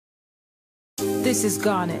This is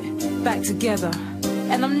Garnet, back together.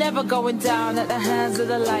 And I'm never going down at the hands of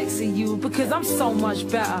the likes of you, because I'm so much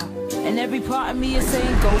better. And every part of me is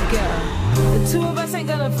saying go get her. The two of us ain't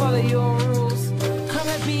gonna follow your rules. Come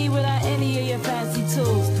at me without any of your fancy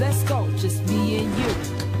tools. Let's go, just me and you.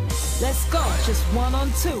 Let's go, just 1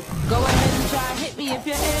 on 2. Go ahead and try hit me if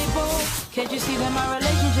you're able. Can't you see that my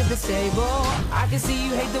relationship is stable? I can see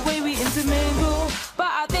you hate the way we intermingle, but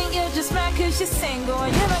I think you're just mad cause you're single.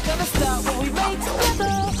 And you're not gonna stop what we made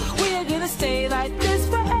together. We are gonna stay like this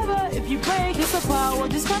forever. If you break us apart, we'll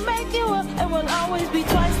just come make you up, and we'll always be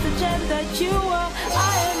twice the gem that you are.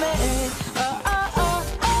 I am it.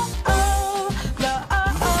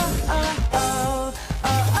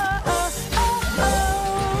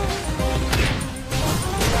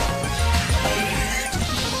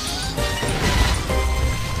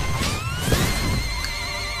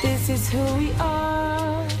 This is who we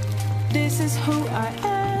are, this is who I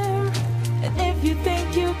am. And if you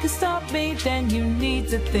think you can stop me, then you need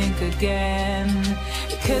to think again.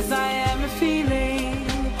 Because I am a feeling,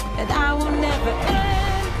 and I will never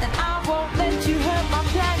end. And I won't let you hurt my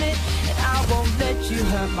planet, and I won't let you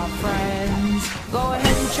hurt my friends. Go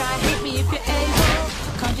ahead and try and hit me if you're able.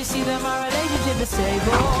 Can't you see that my relationship is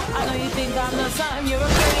stable? I know you think I'm not something you're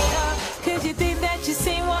afraid of, cause you think that you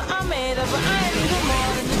seen what I'm made of, but I am even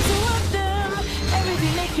more than the two of them.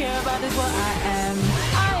 Everything they care about is what I am.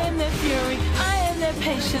 I am their fury, I am their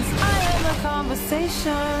patience, I am a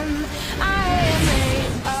conversation. I am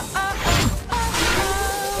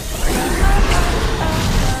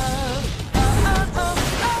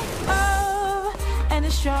and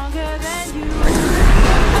it's stronger than you.